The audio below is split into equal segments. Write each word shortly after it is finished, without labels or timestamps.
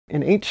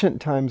In ancient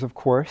times, of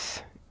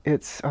course,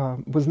 it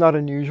was not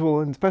unusual,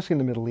 and especially in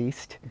the Middle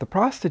East, the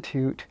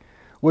prostitute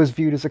was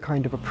viewed as a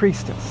kind of a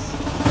priestess.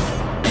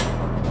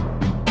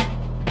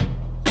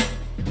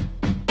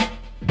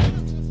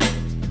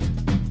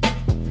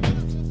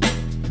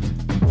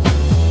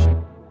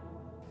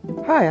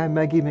 Hi, I'm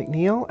Maggie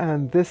McNeill,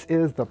 and this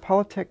is The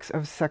Politics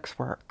of Sex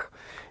Work,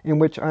 in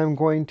which I'm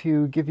going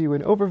to give you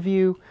an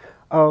overview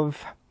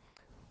of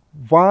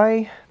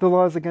why the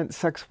laws against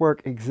sex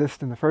work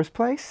exist in the first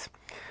place,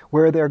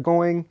 where they're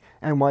going,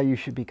 and why you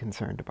should be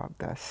concerned about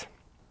this.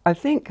 I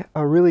think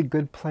a really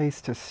good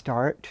place to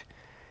start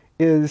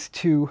is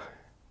to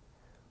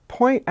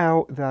point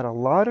out that a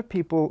lot of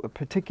people,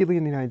 particularly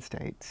in the United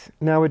States,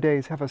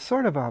 nowadays have a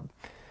sort of a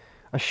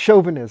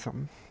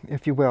chauvinism,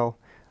 if you will,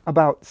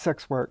 about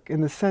sex work,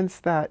 in the sense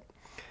that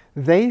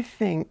they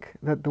think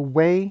that the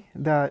way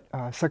that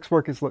sex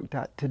work is looked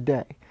at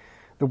today,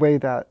 the way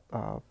that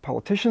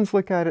politicians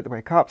look at it, the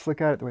way cops look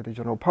at it, the way the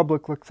general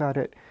public looks at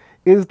it,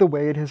 is the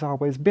way it has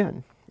always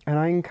been. And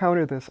I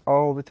encounter this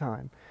all the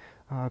time.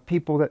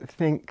 People that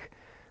think,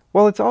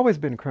 well, it's always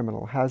been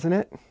criminal, hasn't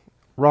it?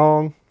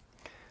 Wrong.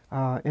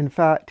 In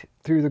fact,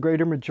 through the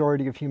greater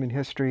majority of human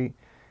history,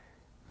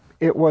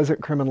 it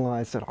wasn't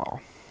criminalized at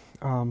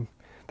all.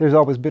 There's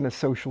always been a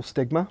social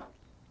stigma.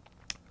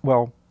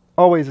 Well,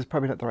 always is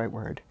probably not the right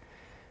word.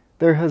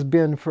 There has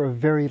been for a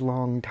very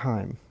long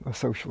time a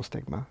social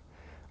stigma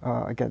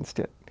against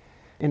it.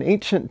 In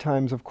ancient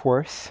times, of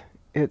course,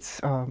 it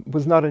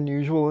was not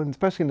unusual, and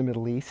especially in the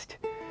Middle East,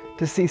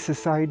 to see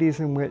societies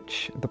in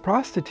which the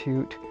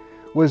prostitute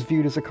was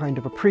viewed as a kind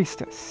of a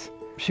priestess.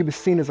 She was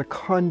seen as a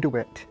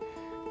conduit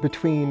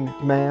between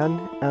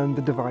man and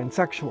the divine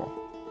sexual.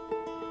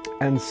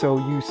 And so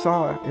you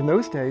saw in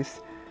those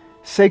days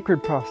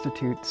sacred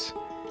prostitutes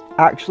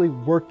actually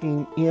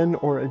working in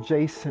or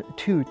adjacent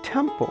to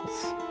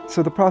temples.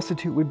 So the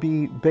prostitute would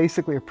be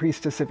basically a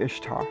priestess of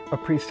Ishtar, a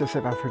priestess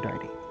of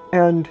Aphrodite.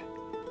 And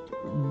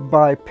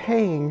by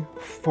paying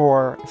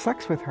for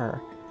sex with her,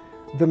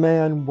 the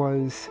man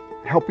was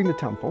helping the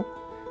temple.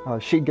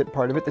 She'd get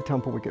part of it, the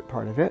temple would get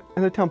part of it,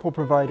 and the temple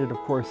provided, of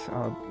course,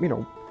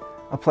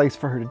 a place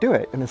for her to do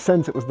it. In a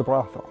sense, it was the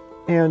brothel.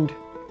 And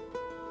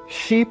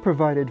she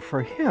provided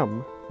for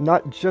him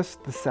not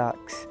just the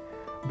sex,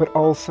 but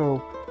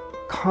also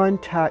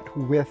contact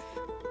with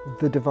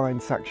the divine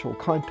sexual,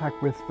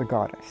 contact with the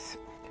goddess.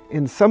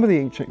 In some of the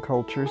ancient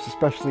cultures,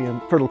 especially in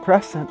Fertile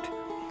Crescent,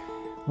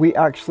 we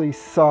actually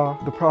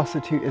saw the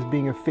prostitute as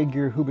being a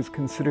figure who was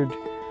considered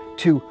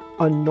to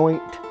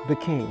anoint the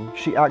king.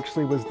 She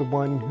actually was the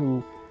one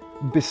who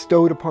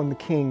bestowed upon the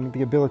king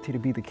the ability to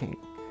be the king.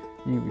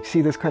 You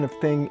see this kind of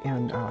thing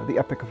in the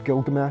Epic of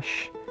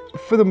Gilgamesh.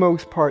 For the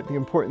most part, the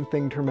important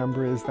thing to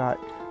remember is that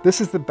this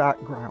is the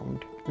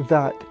background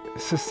that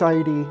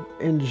society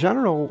in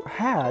general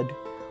had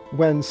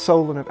when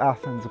Solon of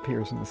Athens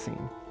appears in the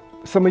scene.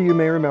 Some of you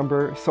may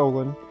remember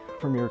Solon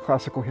from your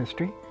classical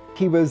history.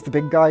 He was the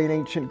big guy in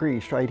ancient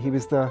Greece, right? He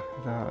was the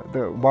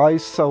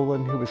wise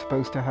Solon who was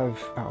supposed to have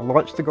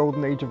launched the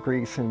golden age of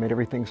Greece and made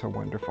everything so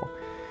wonderful.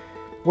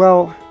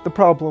 Well, the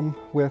problem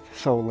with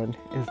Solon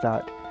is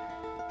that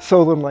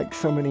Solon, like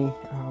so many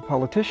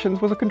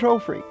politicians, was a control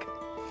freak.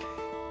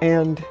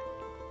 And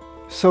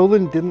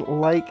Solon didn't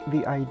like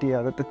the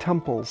idea that the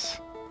temples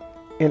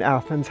in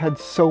Athens had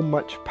so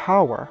much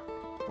power,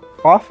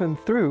 often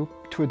to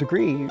a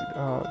degree,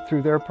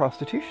 through their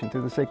prostitution,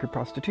 through the sacred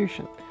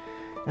prostitution.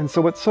 And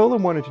so what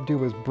Solon wanted to do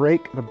was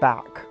break the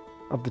back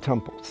of the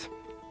temples.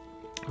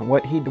 And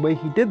the way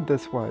he did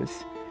this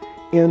was,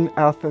 in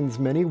Athens'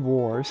 many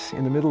wars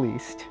in the Middle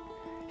East,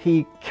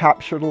 he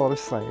captured a lot of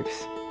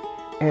slaves,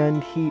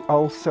 and he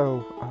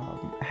also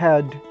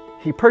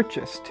he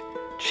purchased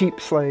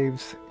cheap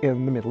slaves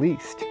in the Middle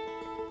East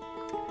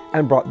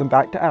and brought them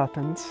back to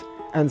Athens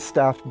and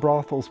staffed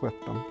brothels with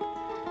them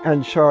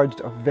and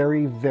charged a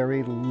very,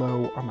 very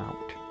low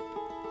amount.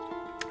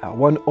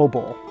 1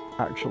 obol,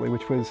 actually,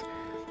 which was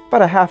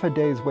about a half a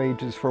day's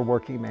wages for a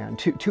working man,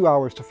 2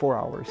 hours to 4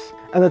 hours.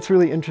 And that's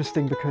really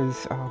interesting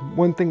because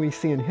one thing we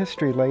see in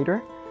history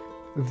later,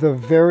 the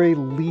very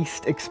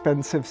least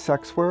expensive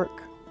sex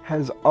work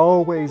has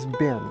always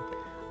been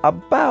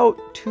about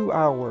 2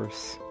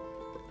 hours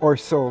or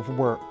so of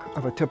work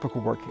of a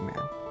typical working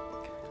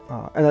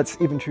man. And that's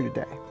even true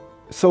today.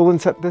 Solon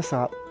set this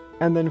up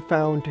and then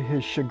found to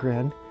his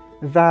chagrin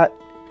that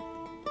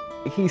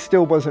he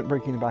still wasn't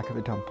breaking the back of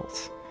the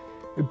temples,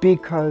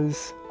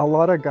 because a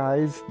lot of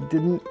guys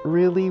didn't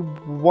really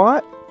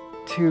want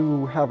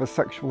to have a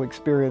sexual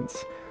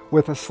experience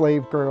with a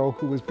slave girl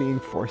who was being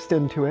forced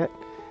into it,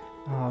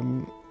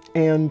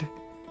 and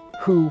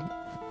who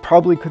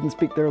probably couldn't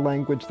speak their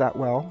language that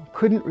well,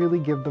 couldn't really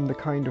give them the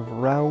kind of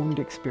round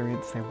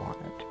experience they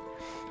wanted.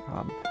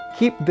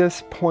 Keep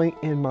this point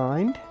in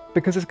mind,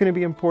 because it's going to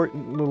be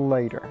important a little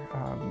later.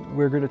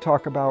 We're going to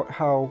talk about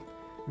how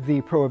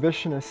the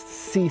prohibitionists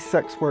see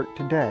sex work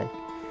today,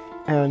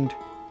 and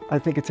I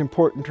think it's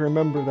important to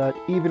remember that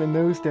even in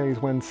those days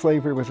when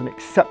slavery was an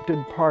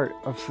accepted part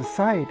of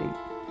society,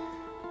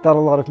 that a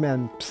lot of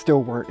men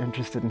still weren't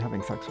interested in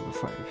having sex with a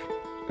slave.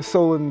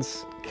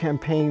 Solon's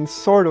campaign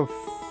sort of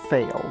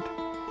failed.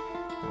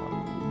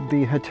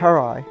 The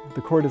heterae,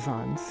 the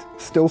courtesans,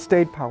 still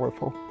stayed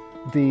powerful.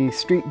 The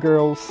street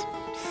girls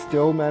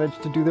still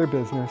managed to do their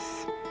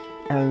business.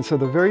 And so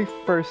the very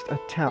first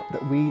attempt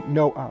that we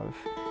know of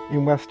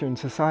in Western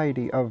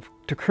society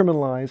to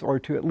criminalize or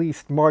to at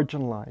least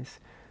marginalize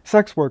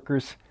sex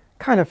workers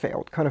kind of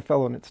failed, kind of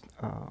fell on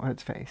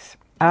its face.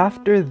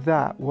 After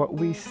that, what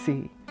we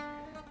see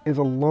is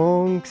a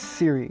long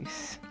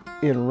series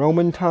in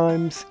Roman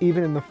times,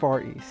 even in the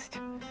Far East,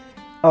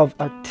 of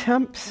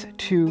attempts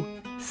to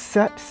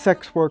set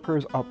sex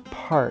workers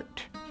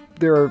apart.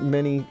 There are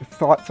many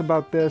thoughts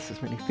about this,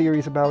 there's many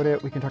theories about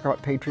it. We can talk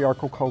about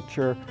patriarchal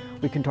culture.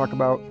 We can talk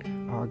about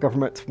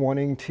governments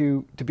wanting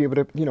to be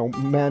able to,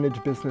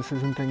 manage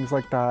businesses and things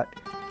like that.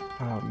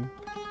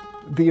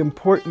 The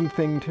important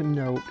thing to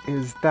note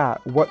is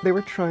that what they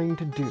were trying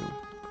to do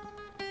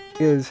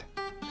is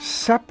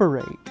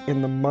separate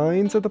in the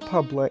minds of the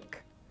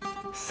public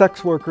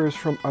sex workers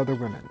from other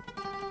women,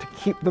 to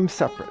keep them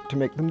separate, to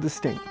make them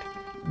distinct.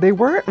 They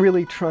weren't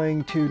really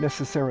trying to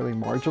necessarily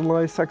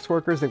marginalize sex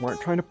workers. They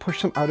weren't trying to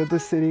push them out of the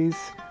cities.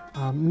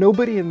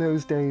 Nobody in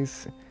those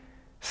days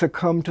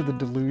succumbed to the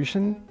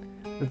delusion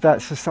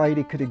that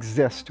society could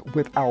exist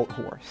without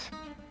whores.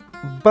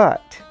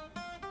 But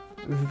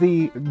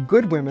the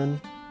good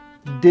women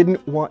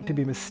didn't want to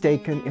be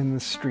mistaken in the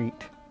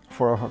street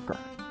for a hooker.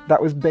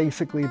 That was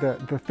basically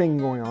the thing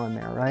going on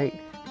there, right?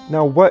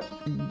 Now, what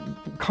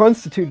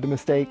constituted a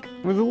mistake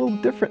was a little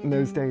different in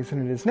those days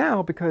than it is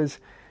now, because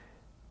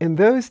in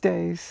those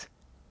days,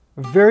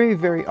 very,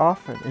 very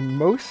often in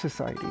most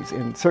societies,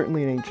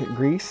 certainly in ancient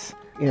Greece,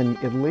 in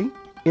Italy,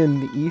 in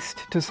the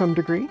East to some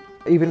degree,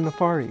 even in the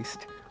Far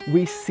East,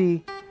 we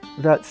see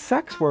that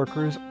sex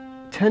workers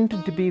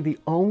tended to be the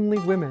only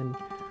women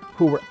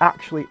who were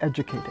actually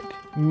educated.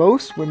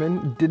 Most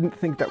women didn't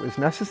think that was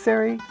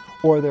necessary,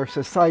 or their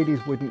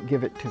societies wouldn't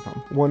give it to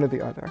them, one or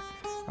the other.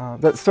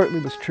 That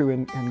certainly was true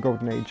in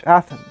Golden Age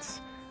Athens,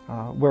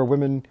 where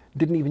women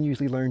didn't even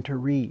usually learn to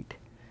read.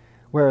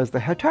 Whereas the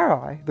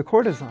heterae, the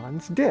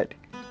courtesans, did,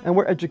 and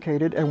were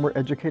educated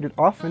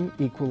often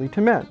equally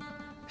to men.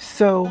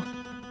 So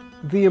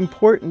the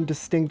important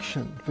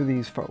distinction for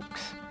these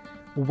folks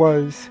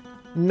was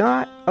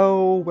not,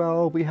 oh,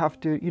 well, we have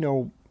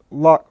to,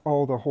 lock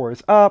all the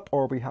whores up,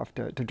 or we have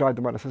to drive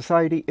them out of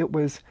society. It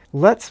was,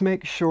 let's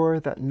make sure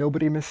that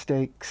nobody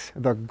mistakes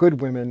the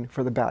good women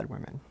for the bad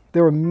women.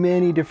 There were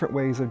many different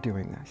ways of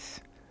doing this.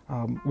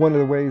 One of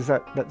the ways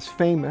that's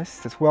famous,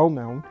 that's well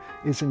known,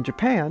 is in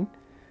Japan.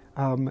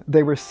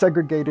 They were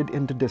segregated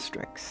into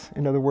districts.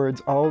 In other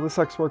words, all the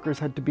sex workers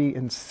had to be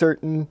in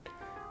certain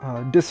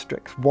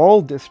districts,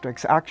 walled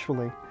districts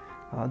actually,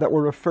 that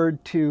were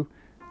referred to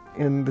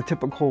in the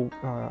typical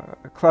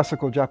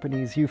classical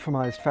Japanese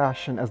euphemized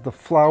fashion as the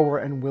flower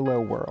and willow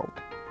world.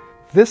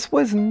 This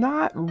was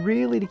not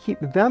really to keep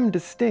them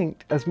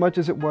distinct as much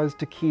as it was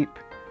to keep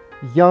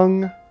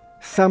young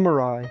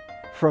samurai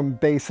from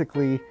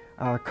basically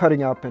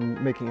cutting up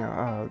and making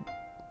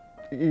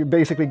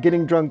basically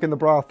getting drunk in the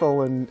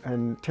brothel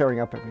and tearing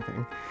up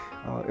everything.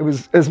 It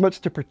was as much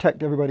to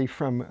protect everybody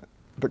from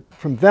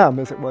them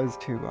as it was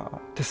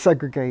to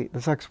segregate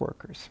the sex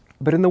workers.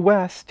 But in the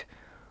West,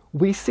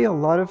 we see a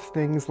lot of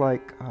things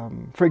like,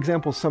 for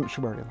example,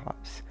 sumptuary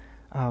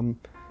laws.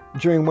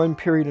 During one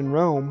period in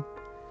Rome,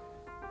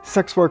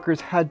 sex workers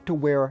had to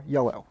wear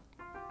yellow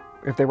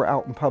if they were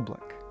out in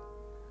public.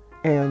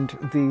 And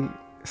the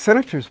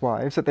senators'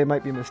 wives, that they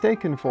might be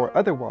mistaken for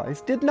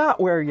otherwise, did not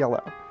wear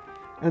yellow.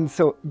 And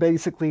so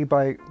basically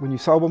when you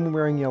saw a woman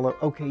wearing yellow,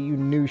 okay, you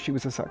knew she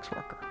was a sex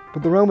worker.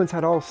 But the Romans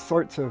had all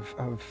sorts of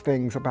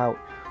things about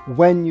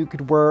when you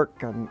could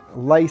work and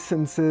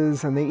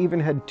licenses, and they even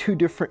had two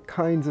different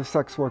kinds of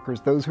sex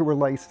workers, those who were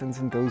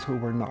licensed and those who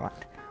were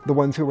not. The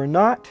ones who were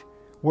not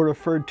were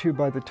referred to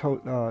by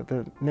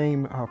the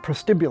name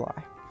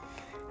prostibuli.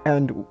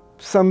 And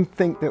some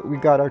think that we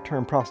got our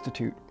term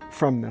prostitute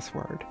from this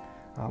word.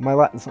 My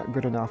Latin's not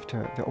good enough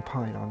to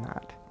opine on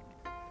that.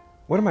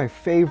 One of my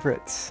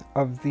favorites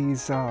of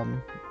these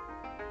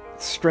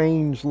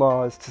strange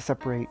laws to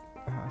separate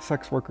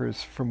sex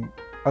workers from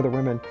other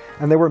women,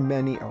 and there were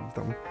many of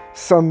them.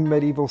 Some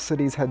medieval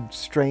cities had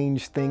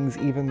strange things,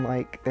 even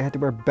like they had to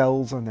wear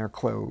bells on their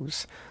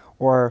clothes,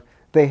 or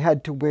they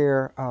had to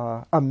wear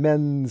a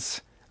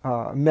men's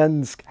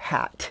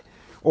hat,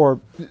 or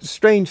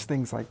strange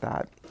things like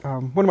that.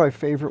 One of my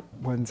favorite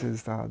ones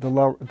is the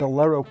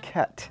La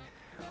Roquette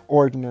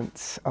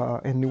ordinance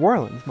in New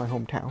Orleans, my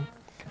hometown,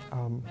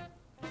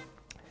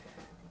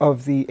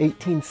 of the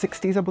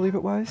 1860s, I believe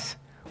it was,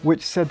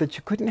 which said that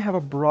you couldn't have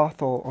a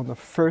brothel on the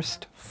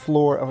first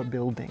floor of a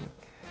building.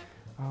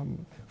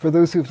 For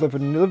those who've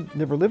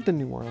never lived in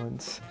New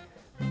Orleans,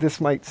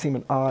 this might seem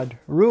an odd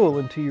rule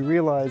until you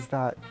realize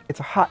that it's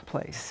a hot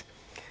place.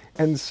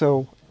 And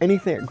so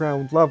anything at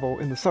ground level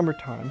in the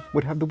summertime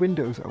would have the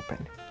windows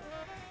open.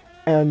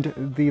 And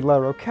the La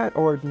Roquette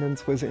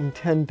ordinance was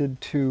intended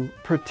to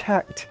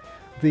protect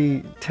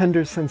the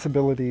tender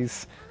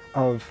sensibilities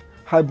of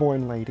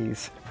highborn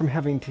ladies from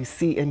having to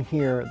see and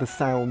hear the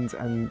sounds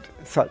and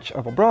such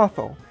of a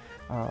brothel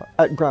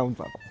at ground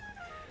level.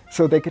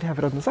 So they could have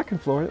it on the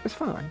second floor, and it was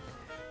fine.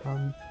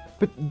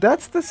 But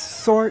that's the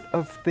sort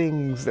of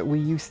things that we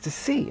used to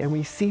see, and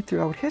we see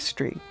throughout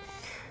history.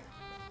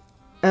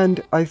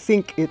 And I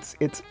think it's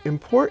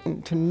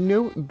important to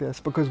note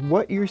this, because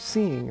what you're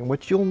seeing and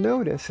what you'll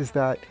notice is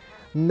that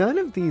none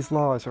of these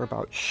laws are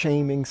about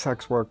shaming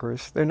sex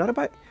workers. They're not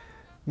about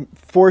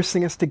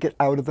forcing us to get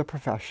out of the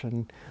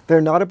profession.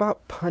 They're not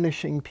about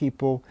punishing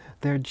people.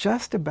 They're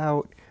just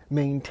about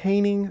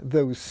maintaining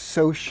those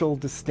social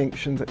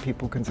distinctions that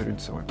people considered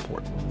so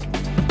important.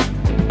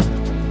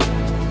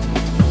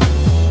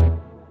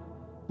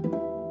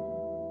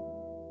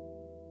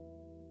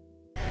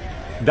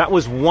 That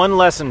was one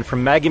lesson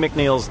from Maggie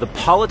McNeill's The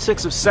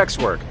Politics of Sex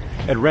Work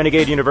at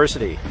Renegade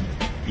University.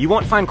 You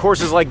won't find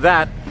courses like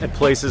that at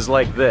places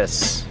like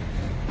this.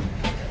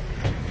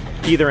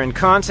 Either in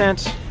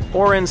content,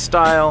 or in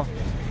style,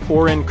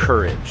 or in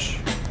courage.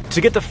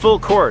 To get the full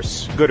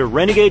course, go to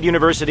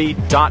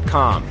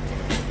renegadeuniversity.com.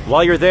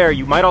 While you're there,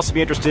 you might also be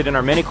interested in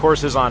our many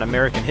courses on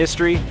American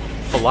history,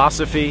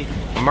 philosophy,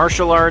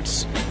 martial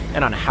arts,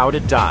 and on how to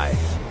die.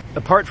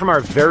 Apart from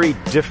our very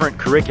different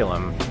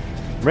curriculum,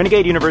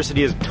 Renegade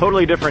University is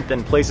totally different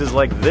than places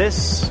like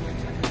this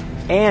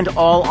and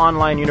all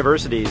online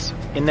universities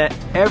in that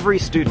every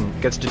student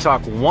gets to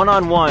talk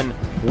one-on-one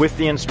with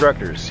the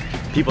instructors.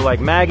 People like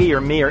Maggie or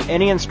me or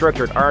any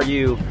instructor at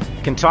RU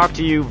can talk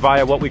to you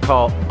via what we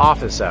call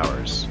office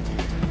hours.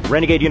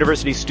 Renegade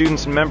University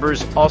students and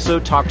members also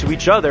talk to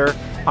each other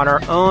on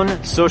our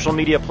own social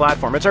media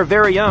platform. It's our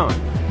very own.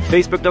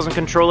 Facebook doesn't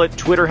control it,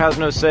 Twitter has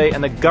no say,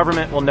 and the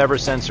government will never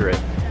censor it.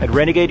 At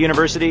Renegade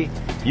University,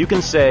 you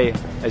can say,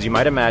 as you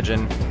might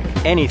imagine,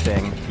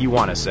 anything you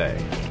want to say.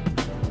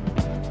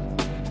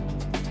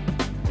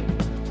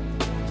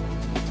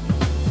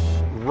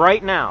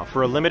 Right now,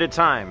 for a limited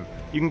time,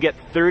 you can get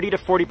 30 to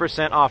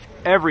 40% off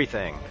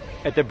everything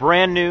at the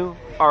brand new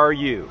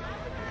RU.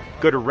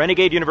 Go to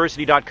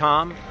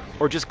renegadeuniversity.com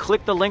or just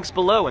click the links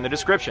below in the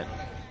description.